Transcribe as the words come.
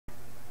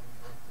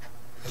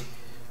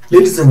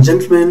Ladies and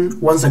gentlemen,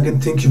 once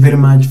again, thank you very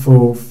much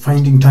for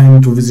finding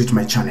time to visit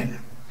my channel.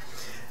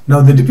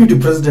 Now, the Deputy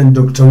President,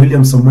 Dr.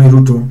 Wiliam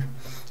Ruto,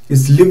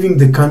 is leaving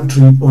the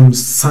country on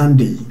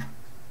Sunday.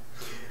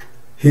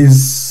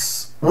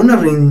 He's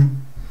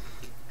honoring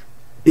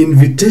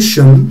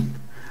invitation,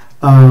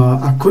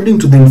 according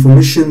to the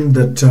information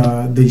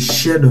that they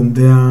shared on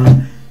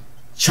their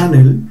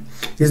channel,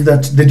 is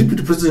that the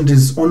Deputy President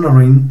is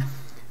honoring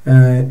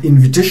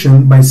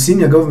invitation by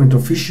senior government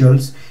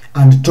officials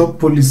and top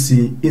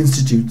policy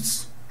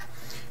institutes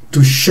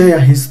to share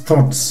his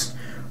thoughts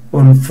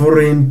on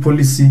foreign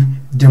policy,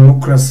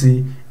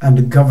 democracy,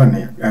 and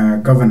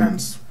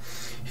governance.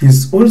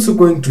 He's also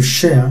going to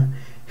share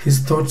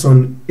his thoughts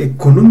on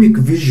economic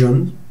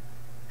vision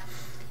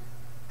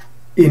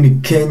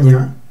in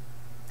Kenya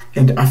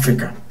and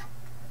Africa.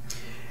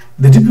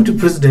 The Deputy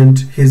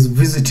President is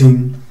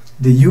visiting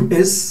the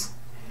US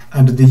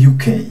and the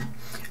UK,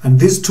 and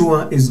this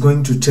tour is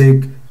going to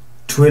take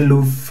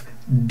 12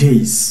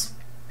 days.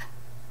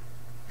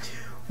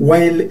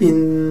 While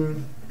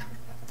in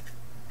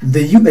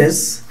the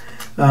US,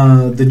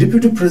 the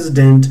Deputy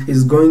President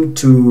is going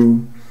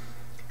to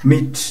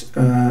meet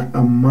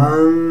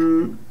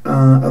among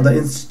other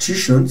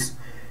institutions,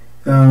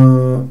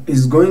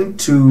 is going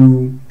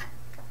to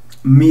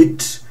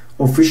meet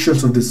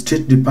officials of the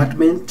State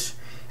Department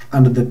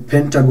and the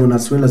Pentagon,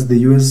 as well as the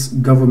US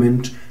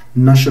government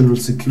National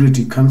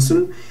Security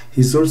Council.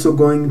 He's also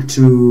going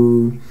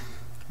to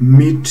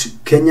meet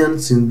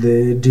Kenyans in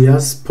the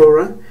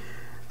diaspora,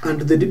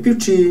 and the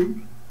deputy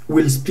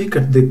will speak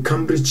at the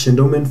Cambridge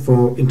Endowment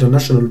for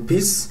International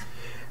Peace,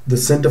 the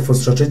Center for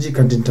Strategic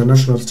and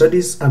International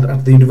Studies, and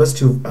at the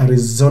University of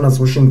Arizona's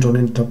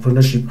Washington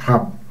Entrepreneurship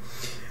Hub.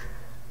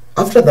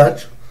 After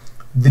that,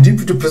 the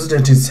Deputy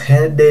President is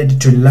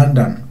headed to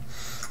London,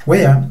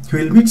 where he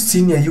will meet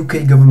senior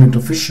UK government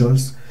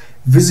officials,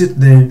 visit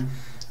the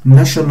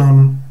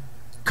National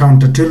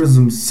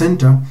Counterterrorism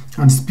Center,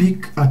 and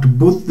speak at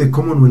both the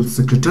Commonwealth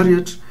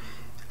Secretariat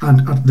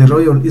and at the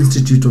Royal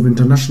Institute of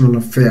International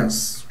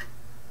Affairs.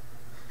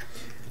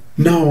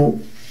 Now,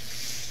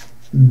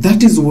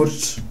 that is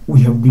what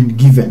we have been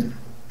given.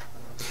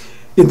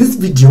 In this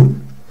video,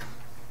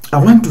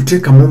 I want to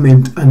take a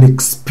moment and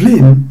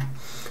explain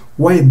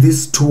why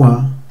this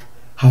tour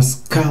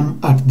has come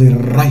at the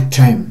right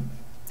time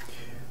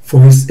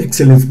for His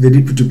Excellency the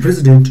Deputy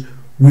President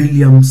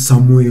Wiliam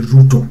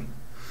Ruto.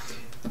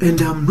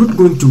 And I'm not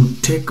going to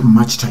take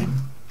much time.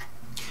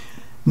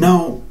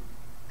 Now,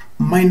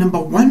 my number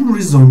one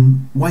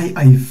reason why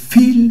I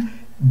feel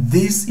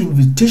this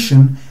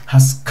invitation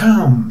has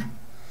come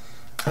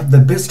at the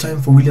best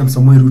time for Wiliam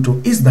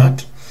Ruto is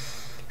that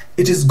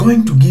it is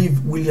going to give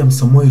Wiliam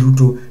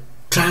Ruto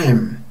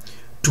time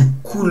to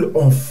cool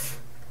off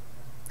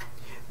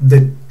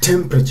the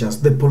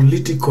temperatures, the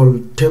political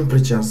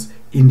temperatures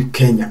in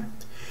Kenya.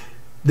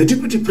 The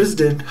Deputy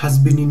President has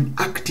been in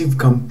active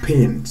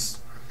campaigns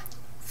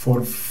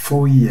for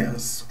 4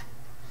 years.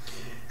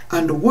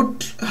 And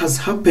what has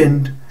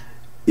happened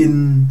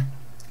in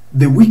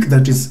the week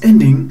that is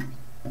ending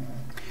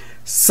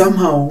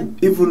somehow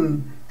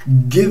even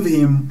gave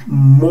him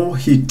more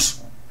heat.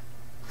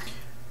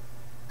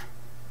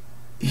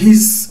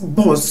 His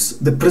boss,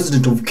 the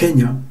President of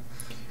Kenya,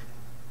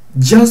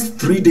 just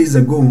 3 days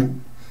ago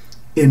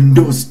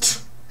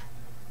endorsed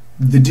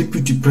the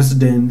Deputy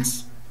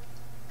President's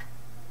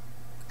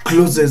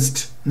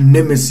closest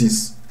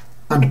nemesis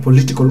and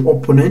political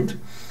opponent,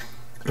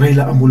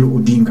 Raila Amolo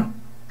Odinga.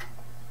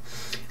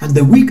 And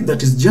the week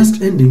that is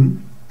just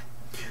ending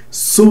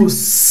saw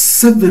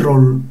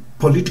several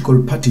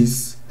political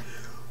parties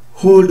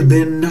hold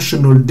their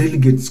national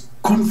delegates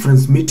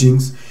conference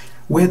meetings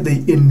where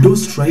they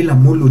endorsed Raila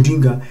Amolo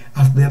Odinga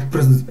as their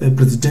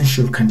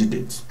presidential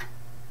candidate.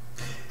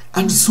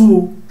 And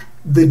so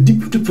the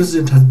Deputy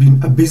President has been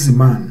a busy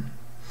man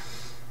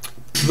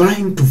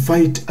trying to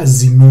fight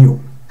Azimio,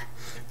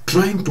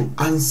 trying to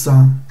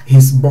answer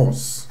his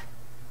boss.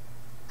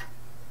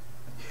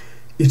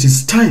 It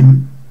is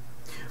time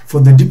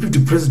for the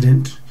Deputy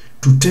President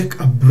to take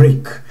a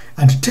break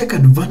and take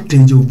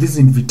advantage of this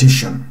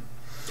invitation.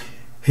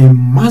 He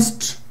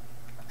must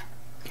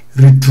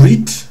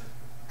retreat,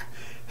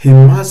 he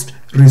must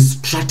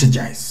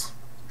re-strategize,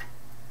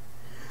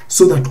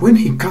 so that when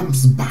he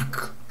comes back,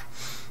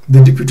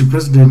 the Deputy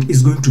President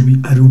is going to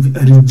be a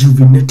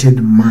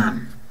rejuvenated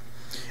man.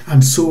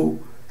 And so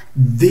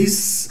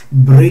this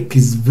break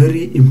is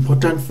very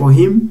important for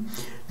him.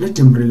 Let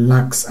him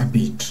relax a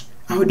bit.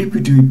 Our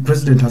Deputy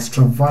President has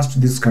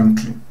traversed this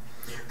country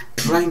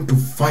trying to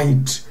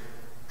fight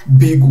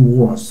big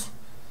wars.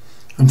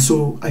 And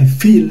so I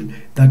feel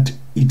that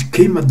it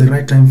came at the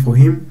right time for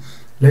him.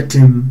 Let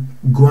him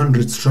go and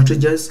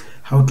strategize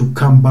how to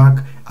come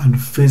back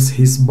and face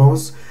his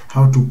boss,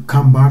 how to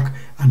come back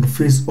and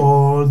face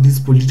all these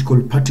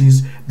political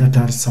parties that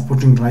are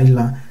supporting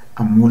Raila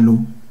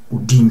Amolo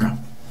Odinga.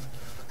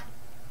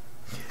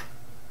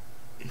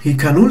 He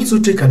can also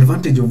take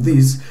advantage of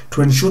this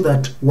to ensure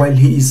that while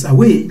he is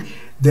away,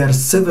 there are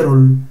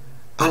several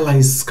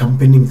allies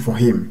campaigning for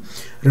him.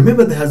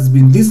 Remember, there has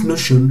been this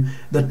notion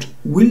that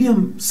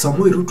William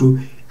Samoei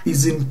Ruto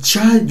is in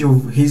charge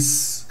of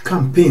his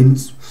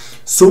campaigns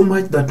so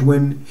much that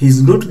when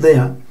he's not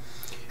there,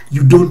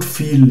 you don't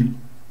feel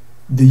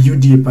the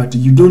UDA party,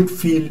 you don't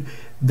feel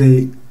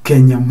the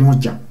Kenya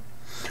Moja.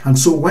 And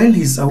so while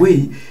he's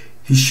away,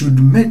 he should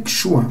make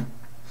sure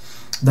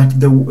that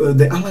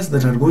the allies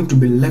that are going to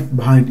be left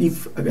behind,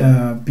 if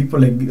people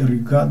like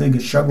Rigathi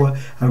Gachagua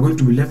are going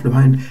to be left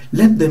behind,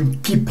 let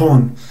them keep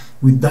on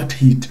with that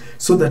heat,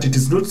 so that it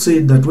is not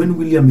said that when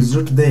William is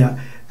not there,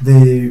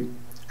 the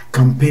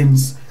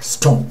campaigns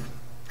stop.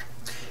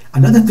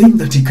 Another thing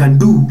that he can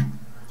do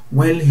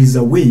while he's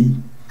away,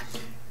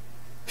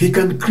 he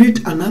can create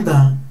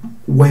another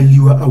while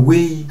you are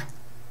away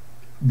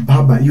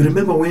Baba. You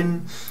remember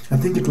when, I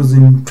think it was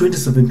in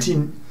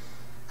 2017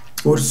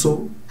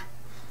 also,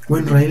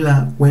 when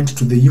Raila went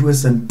to the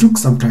US and took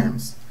some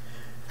times.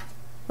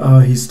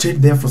 He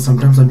stayed there for some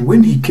time, and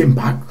when he came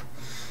back,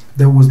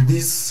 there was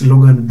this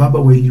slogan,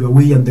 Baba while you are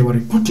away, and they were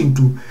reporting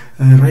to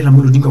Raila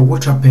Amolo Odinga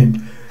what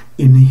happened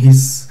in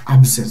his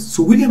absence.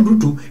 So William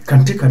Ruto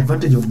can take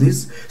advantage of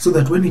this, so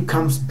that when he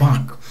comes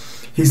back,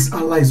 his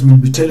allies will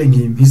be telling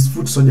him, his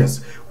foot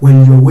soldiers,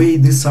 while you're away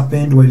this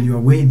happened, while you're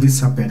away this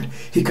happened.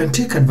 He can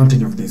take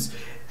advantage of this.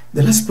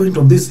 The last point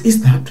on this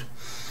is that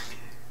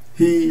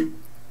he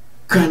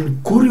can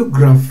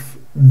choreograph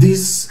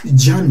this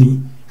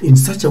journey in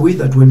such a way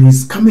that when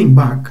he's coming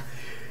back,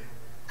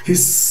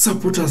 his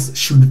supporters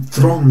should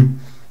throng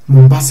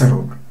Mombasa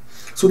Road,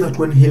 so that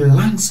when he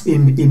lands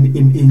in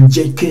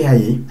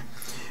JKIA,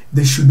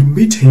 they should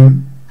meet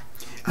him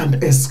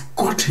and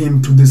escort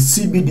him to the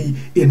CBD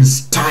in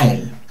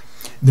style,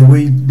 the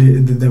way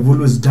they've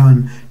always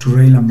done to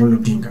Raila Amolo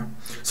Odinga.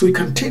 So he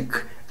can take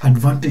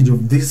advantage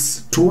of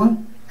this tour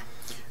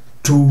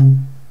to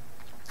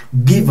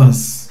give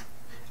us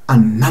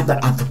another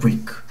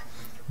earthquake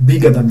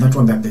bigger than that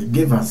one that they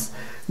gave us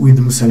with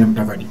Musalia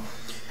Mudavadi.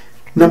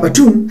 Number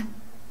two,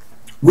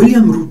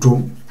 William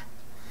Ruto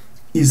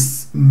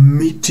is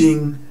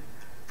meeting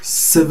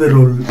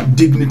several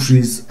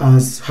dignitaries,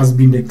 as has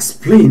been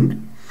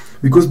explained,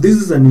 because this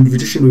is an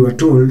invitation, we were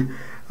told,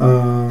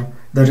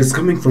 that is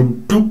coming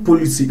from top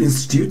policy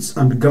institutes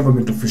and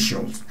government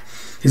officials.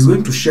 He's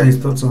going to share his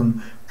thoughts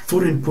on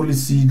foreign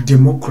policy,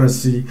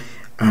 democracy,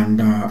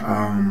 and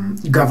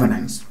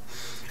governance.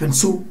 And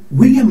so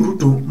William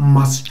Ruto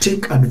must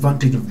take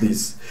advantage of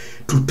this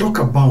to talk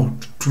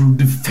about, to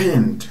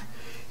defend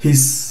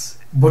his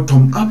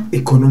bottom-up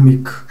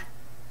economic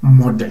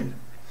model,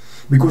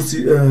 because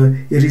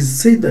it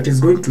is said that he's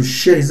going to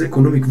share his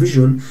economic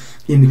vision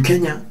in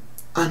Kenya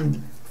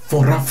and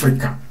for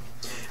Africa.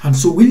 And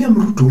so William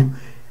Ruto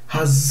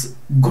has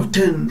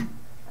gotten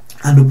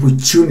an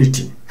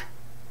opportunity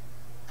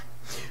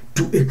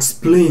to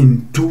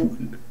explain,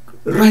 to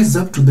rise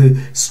up to the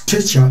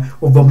stature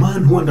of a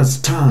man who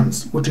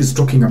understands what he's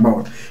talking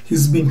about.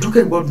 He's been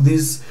talking about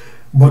this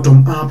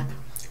bottom up,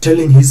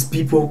 telling his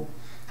people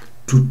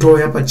to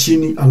toy up a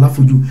chini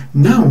alafu juu.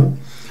 Now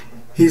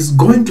he's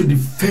going to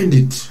defend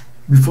it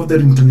before the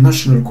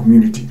international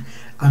community.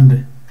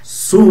 And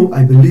so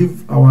I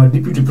believe our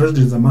deputy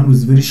president is a man who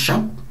is very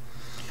sharp.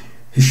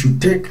 He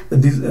should take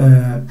this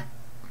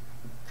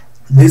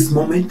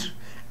moment,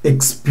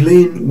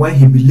 explain why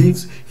he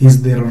believes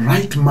he's the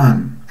right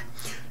man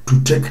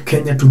to take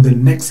Kenya to the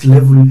next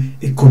level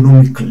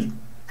economically.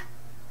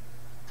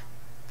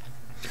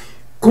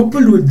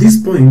 Coupled with this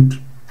point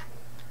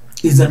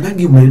is an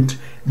argument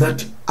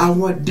that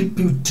our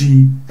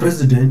deputy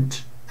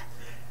president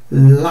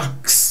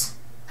lacks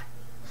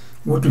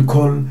what we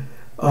call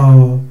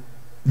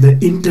the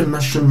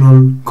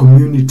international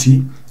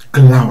community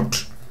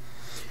clout.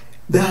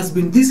 There has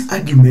been this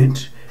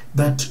argument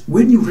that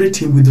when you rate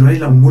him with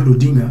Raila Amolo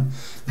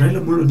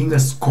Odinga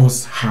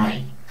scores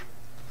high.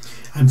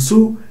 And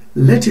so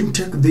let him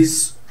take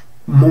this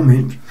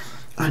moment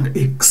and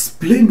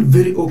explain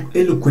very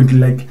eloquently,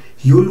 like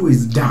he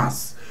always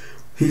does,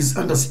 his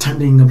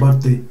understanding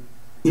about the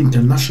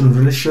international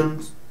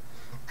relations,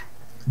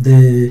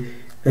 the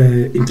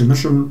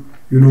international,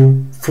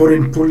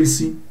 foreign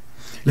policy.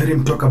 Let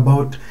him talk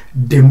about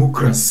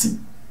democracy.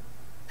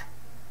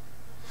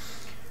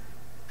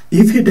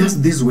 If he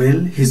does this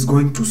well, he's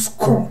going to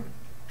score.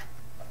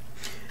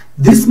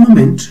 This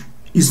moment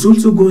is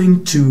also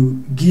going to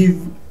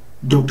give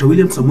Dr.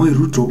 William Samoei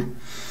Ruto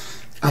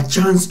a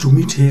chance to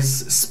meet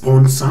his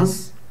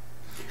sponsors,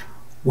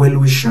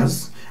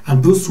 well-wishers,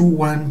 and those who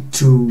want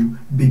to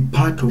be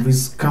part of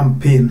his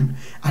campaign,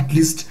 at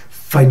least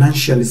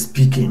financially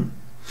speaking.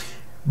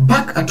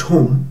 Back at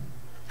home,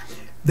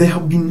 there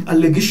have been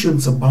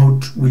allegations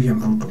about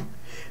William Ruto.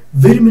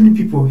 Very many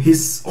people,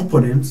 his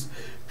opponents,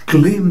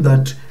 claim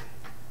that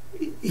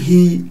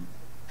he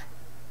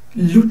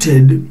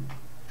looted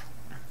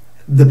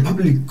the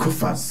public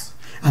coffers,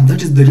 and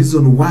that is the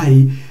reason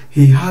why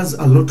he has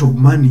a lot of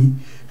money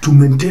to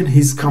maintain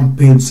his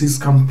campaigns. He's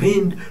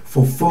campaigned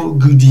for 4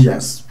 good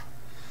years.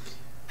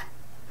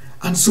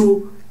 And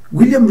so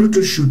William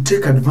Ruto should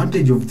take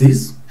advantage of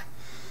this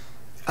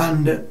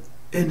and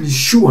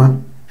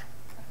ensure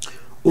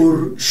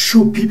or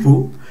show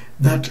people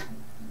that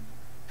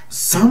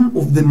some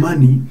of the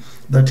money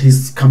that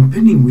he's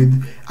campaigning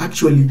with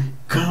actually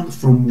comes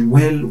from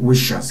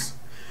well-wishers.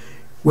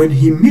 When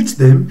he meets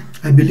them,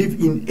 I believe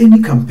in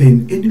any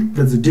campaign, any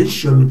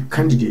presidential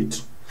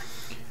candidate,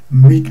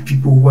 meet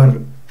people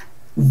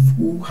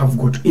who have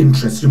got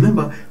interest.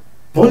 Remember,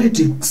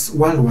 politics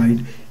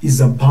worldwide is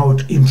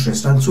about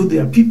interest, and so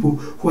there are people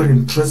who are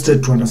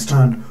interested to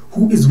understand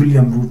who is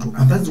Wiliam Ruto,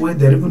 and that's why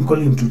they're even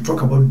calling him to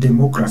talk about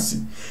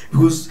democracy,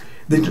 because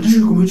the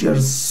international community are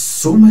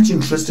so much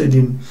interested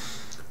in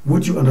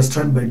what you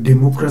understand by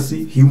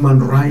democracy, human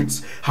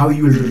rights, how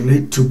you will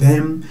relate to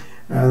them,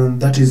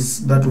 and that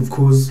of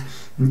course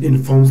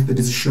informs the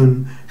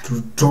decision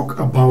to talk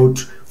about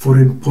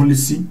foreign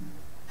policy.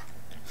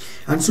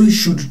 And so he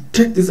should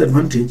take this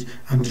advantage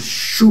and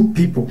show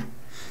people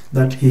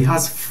that he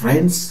has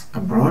friends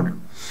abroad,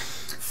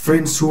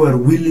 friends who are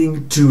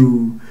willing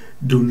to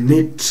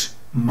donate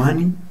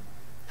money,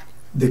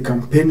 the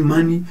campaign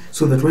money,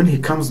 so that when he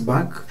comes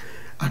back,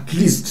 at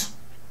least,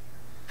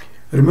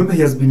 remember,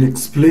 he has been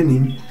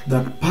explaining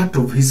that part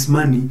of his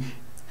money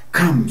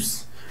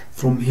comes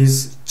from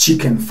his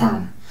chicken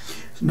farm.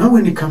 Now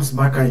when he comes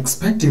back, I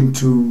expect him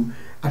to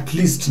at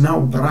least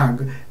now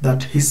brag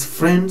that his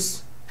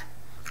friends,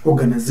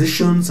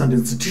 organizations and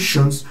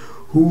institutions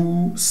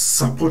who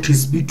support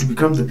his bid to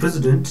become the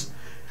president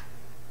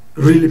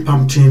really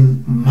pumped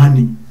in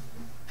money,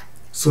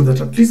 so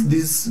that at least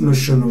this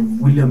notion of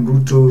Wiliam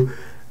Ruto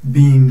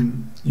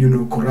being,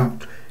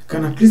 corrupt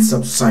can at least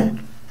subside.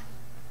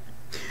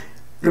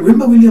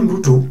 Remember, Wiliam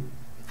Ruto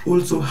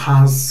also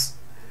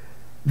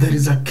there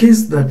is a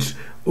case that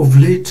of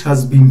late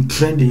has been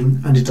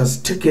trending, and it has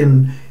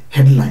taken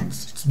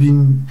headlines. It's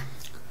been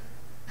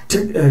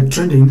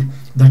trending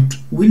that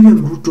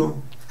Wiliam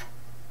Ruto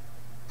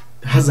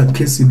has a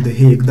case in The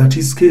Hague, that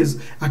his case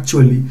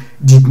actually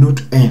did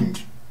not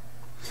end.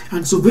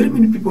 And so very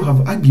many people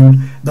have argued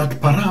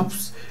that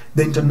perhaps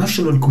the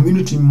international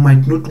community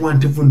might not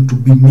want even to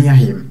be near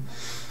him.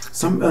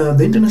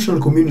 The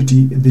international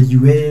community, the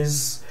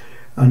US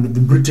and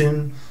the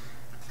Britain,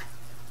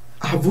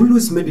 have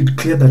always made it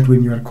clear that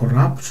when you are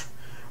corrupt,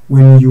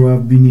 when you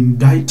have been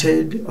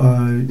indicted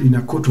in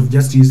a court of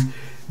justice,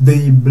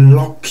 they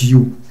block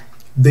you.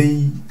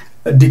 They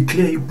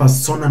declare you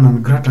persona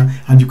non grata,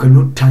 and you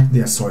cannot touch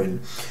their soil.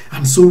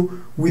 And so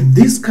with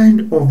this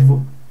kind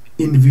of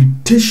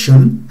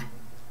invitation,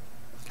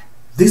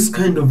 this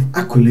kind of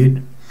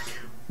accolade,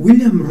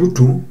 Wiliam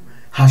Ruto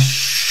has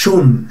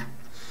shown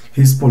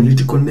his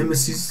political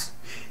nemesis,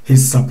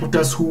 his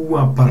supporters who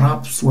are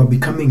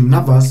becoming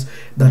nervous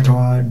that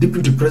our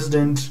deputy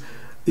president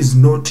is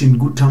not in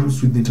good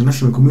terms with the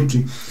international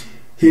community.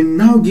 He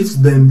now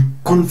gives them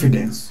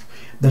confidence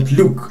that,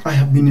 look, I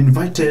have been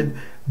invited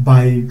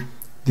by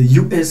the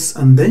US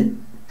and the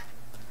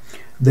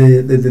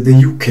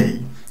UK.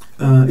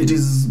 It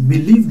is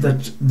believed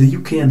that the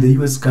UK and the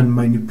US can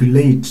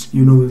manipulate,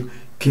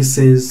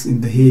 cases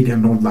in The Hague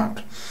and all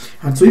that.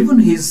 And so even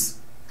his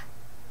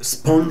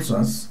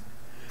sponsors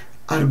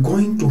are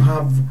going to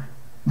have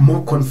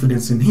more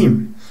confidence in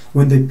him.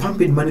 When they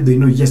pump in money, they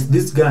know, yes,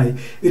 this guy,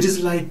 it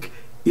is like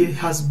it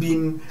has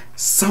been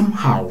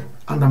somehow,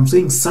 and I'm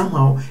saying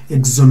somehow,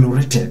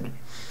 exonerated,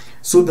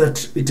 so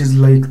that it is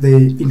like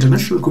the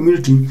international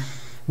community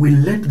will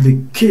let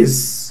the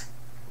case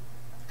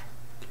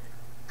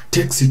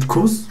takes its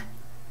course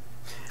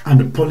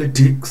and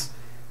politics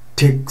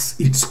takes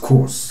its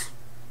course.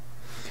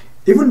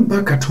 Even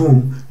back at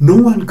home, no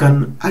one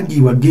can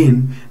argue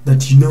again that,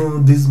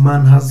 this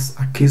man has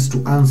a case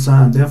to answer,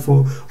 and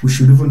therefore we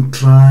should even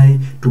try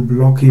to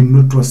block him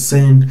not to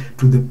ascend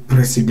to the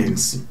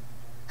presidency.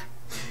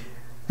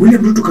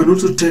 Wiliam Ruto can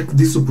also take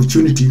this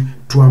opportunity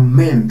to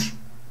amend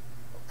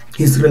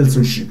his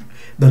relationship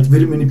that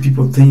very many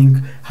people think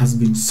has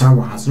been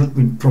sour, has not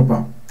been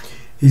proper.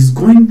 He's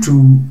going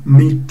to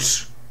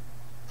meet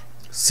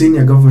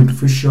senior government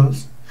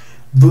officials,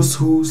 those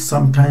who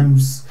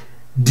sometimes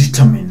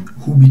determine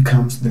who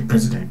becomes the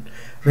president.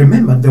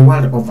 Remember, the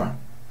world over,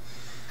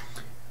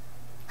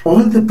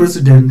 all the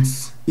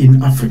presidents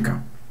in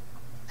Africa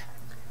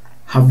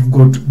have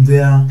got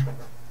their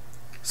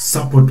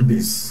support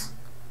base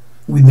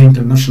with the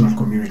international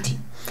community.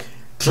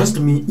 Trust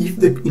me, if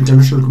the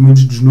international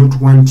community does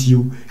not want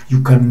you,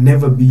 you can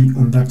never be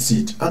on that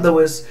seat.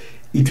 Otherwise,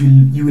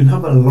 you will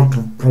have a lot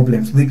of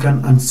problems. They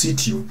can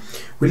unseat you.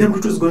 Wiliam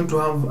Ruto is going to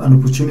have an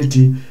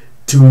opportunity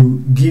to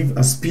give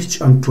a speech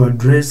and to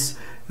address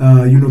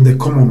the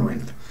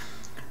Commonwealth.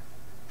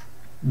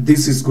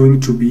 This is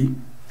going to be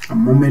a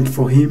moment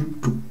for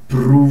him to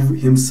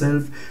prove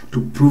himself,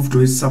 to prove to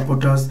his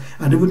supporters,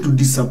 and even to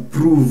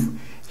disapprove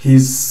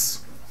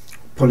his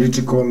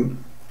political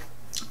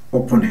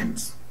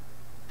opponents.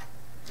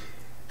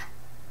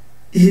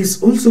 He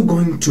is also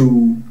going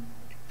to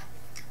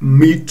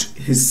meet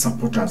his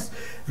supporters.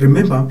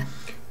 Remember,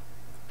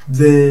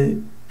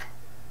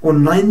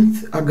 on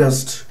 9th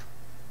August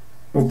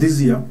of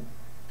this year,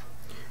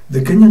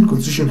 the Kenyan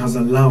Constitution has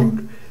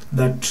allowed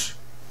that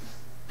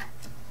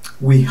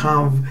we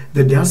have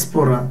the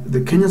diaspora,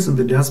 the Kenyans in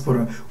the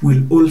diaspora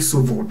will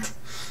also vote.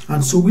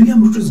 And so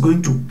William Ruto is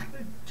going to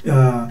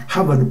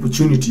have an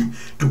opportunity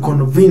to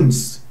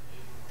convince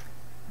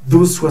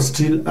those who are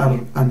still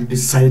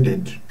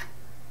undecided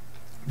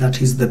that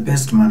he's the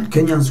best man.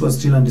 Kenyans who are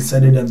still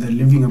undecided and they're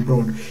living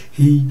abroad,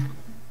 he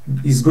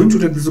is going to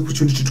take this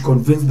opportunity to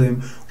convince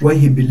them why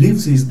he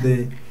believes he's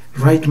the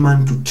right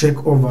man to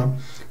take over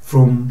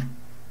from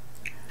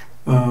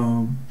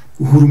Uhuru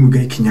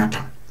Muigai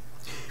Kenyatta.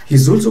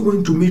 He's also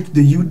going to meet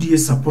the UDA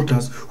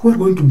supporters who are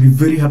going to be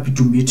very happy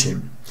to meet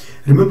him.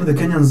 Remember, the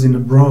Kenyans in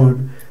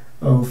abroad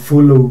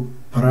follow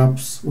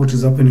perhaps what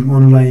is happening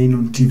online,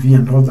 on TV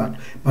and all that.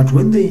 But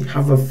when they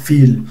have a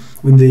feel,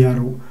 when they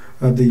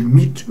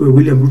meet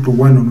William Ruto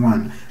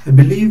one-on-one, I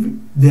believe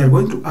they are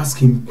going to ask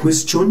him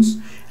questions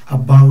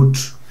about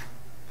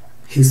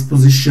his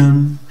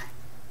position,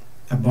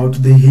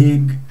 about The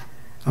Hague,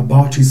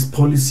 about his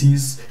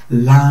policies,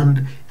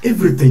 land,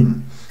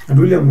 everything. And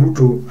William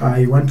Ruto,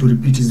 I want to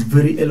repeat, is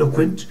very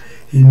eloquent.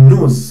 He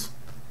knows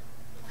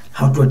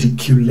how to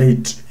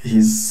articulate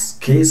his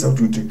case, how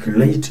to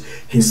articulate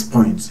his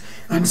points.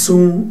 And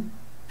so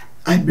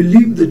I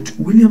believe that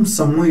William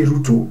Samoei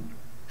Ruto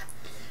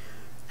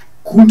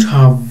could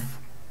have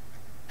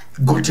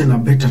gotten a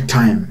better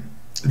time.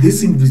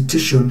 This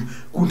invitation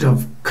could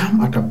have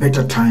come at a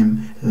better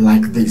time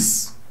like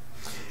this.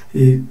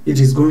 It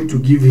is going to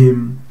give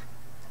him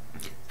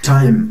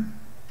time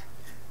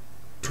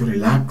to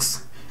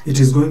relax. It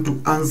is going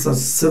to answer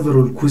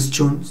several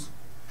questions.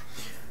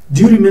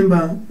 Do you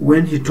remember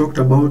when he talked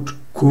about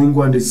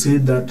Congo and he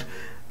said that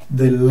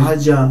the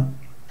larger,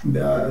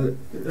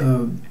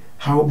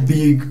 how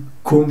big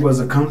Congo as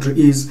a country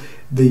is,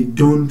 they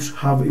don't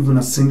have even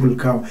a single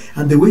cow.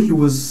 And the way he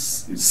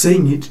was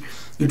saying it,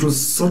 it was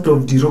sort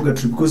of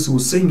derogatory, because he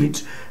was saying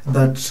it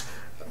that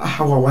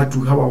hawa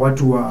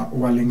watu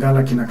wa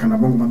Lingala kina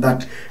Kanabongoma,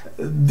 that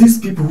these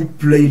people who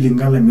play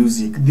Lingala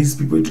music, these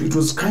people, it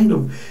was kind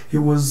of, he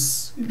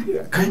was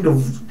kind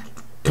of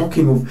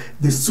talking of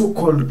the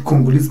so-called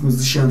Congolese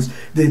musicians.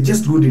 They're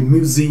just good in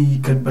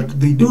music, but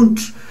they don't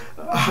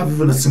have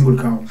even a single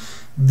cow.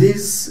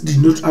 This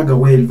did not augur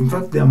well. In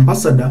fact, the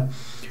ambassador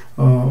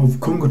of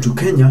Congo to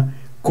Kenya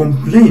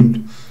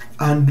complained,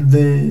 and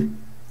the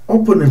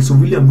opponents of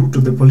William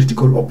Ruto, the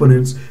political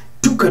opponents,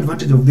 took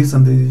advantage of this,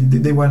 and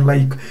they were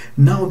like,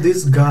 now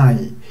this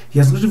guy, he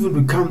has not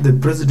even become the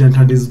president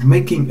and is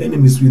making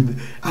enemies with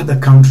other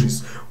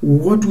countries.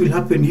 What will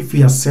happen if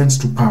he ascends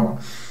to power?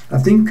 I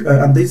think,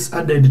 and this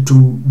added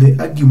to the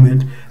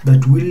argument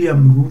that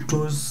William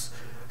Ruto's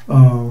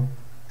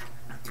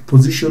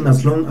position,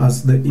 as long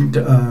as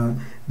the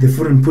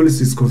foreign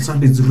policy is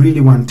concerned, is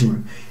really one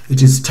thing.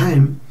 It is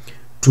time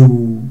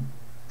to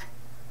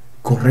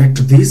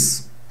correct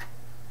this.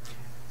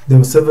 There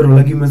were several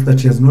arguments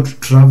that he has not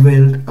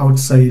traveled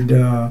outside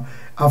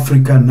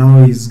Africa.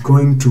 Now he is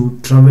going to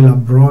travel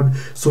abroad.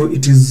 So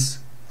it is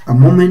a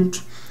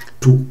moment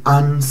to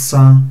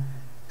answer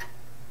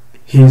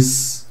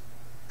his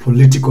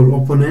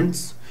political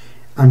opponents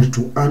and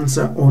to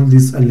answer all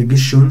these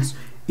allegations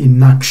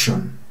in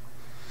action.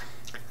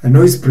 I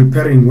know he's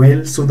preparing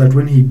well, so that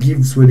when he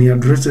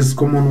addresses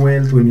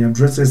Commonwealth, when he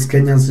addresses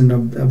Kenyans in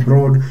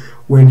abroad,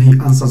 when he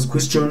answers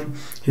questions,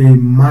 he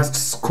must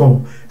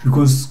score,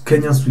 because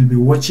Kenyans will be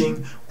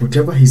watching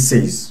whatever he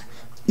says.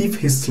 If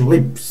he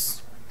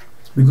slips,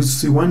 because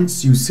see,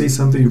 once you say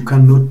something, you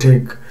cannot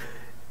take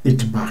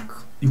it back.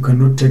 You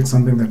cannot take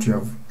something that you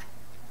have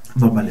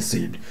verbally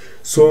said.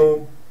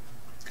 So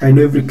I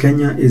know every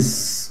Kenyan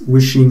is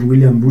wishing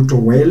William Ruto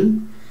well.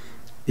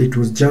 It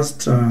was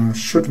just a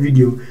short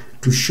video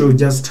to show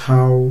just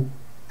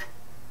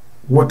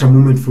what a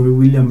moment for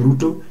William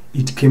Ruto.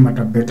 It came at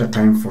a better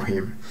time for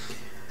him.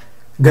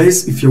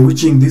 Guys, if you're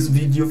watching this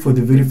video for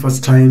the very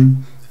first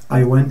time,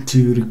 I want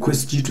to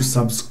request you to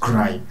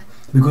subscribe,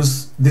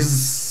 because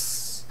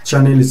this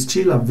channel is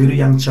still a very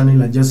young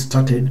channel. I just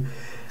started,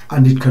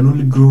 and it can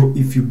only grow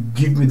if you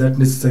give me that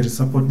necessary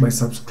support by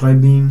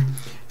subscribing,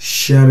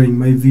 sharing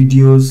my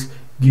videos,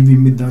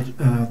 giving me that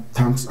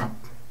thumbs up.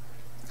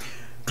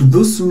 To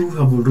those who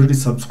have already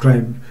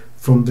subscribed,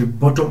 from the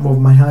bottom of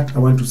my heart, I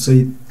want to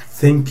say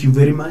thank you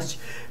very much.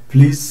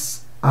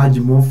 Please urge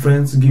more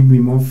friends, give me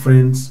more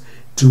friends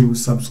to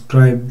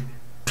subscribe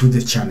to the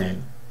channel.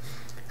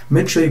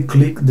 Make sure you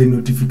click the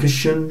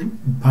notification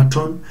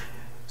button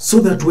so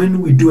that when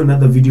we do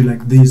another video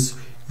like this,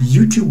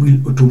 YouTube will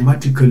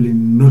automatically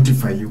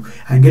notify you.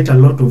 I get a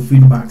lot of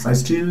feedbacks.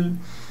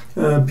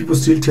 People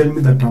still tell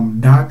me that I'm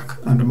dark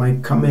and my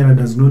camera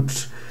does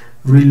not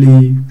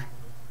really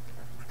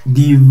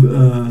give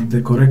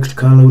the correct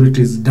color, or it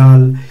is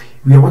dull.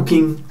 We are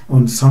working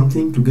on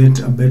something to get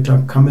a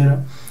better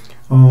camera.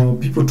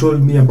 People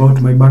told me about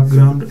my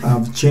background.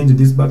 I've changed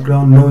this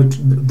background.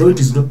 Though it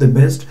is not the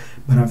best,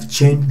 but I've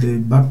changed the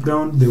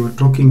background. They were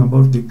talking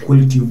about the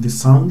quality of the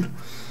sound.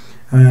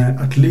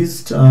 At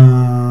least there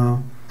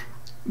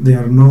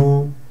are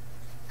no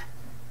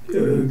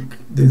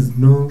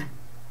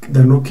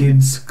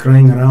kids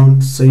crying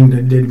around saying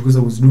that dead, because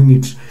I was doing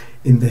it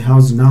in the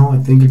house now. I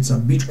think it's a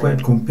bit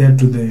quiet compared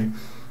to the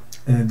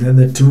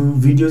other two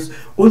videos.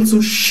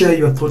 Also share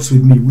your thoughts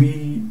with me.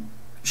 We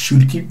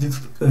should keep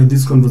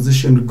this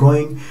conversation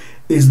going.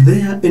 Is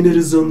there any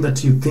reason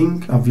that you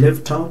think I've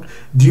left out?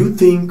 Do you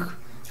think,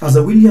 as a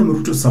Wiliam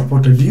Ruto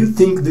supporter, do you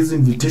think this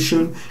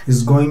invitation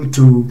is going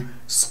to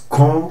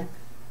score,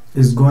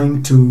 is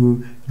going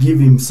to give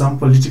him some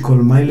political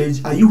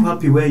mileage? Are you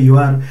happy where you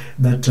are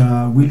that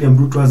Wiliam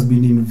Ruto has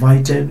been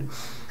invited?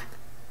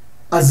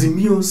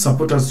 Azimio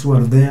supporters who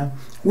are there,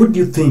 what do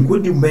you think?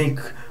 What do you make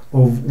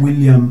of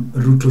Wiliam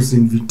Ruto's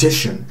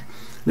invitation?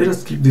 Let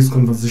us keep this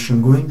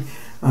conversation going,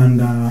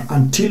 and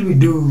until we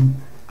do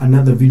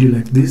another video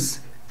like this,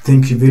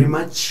 thank you very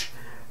much.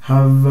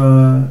 Have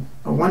a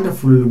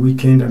wonderful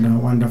weekend and a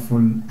wonderful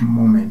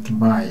moment.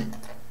 Bye.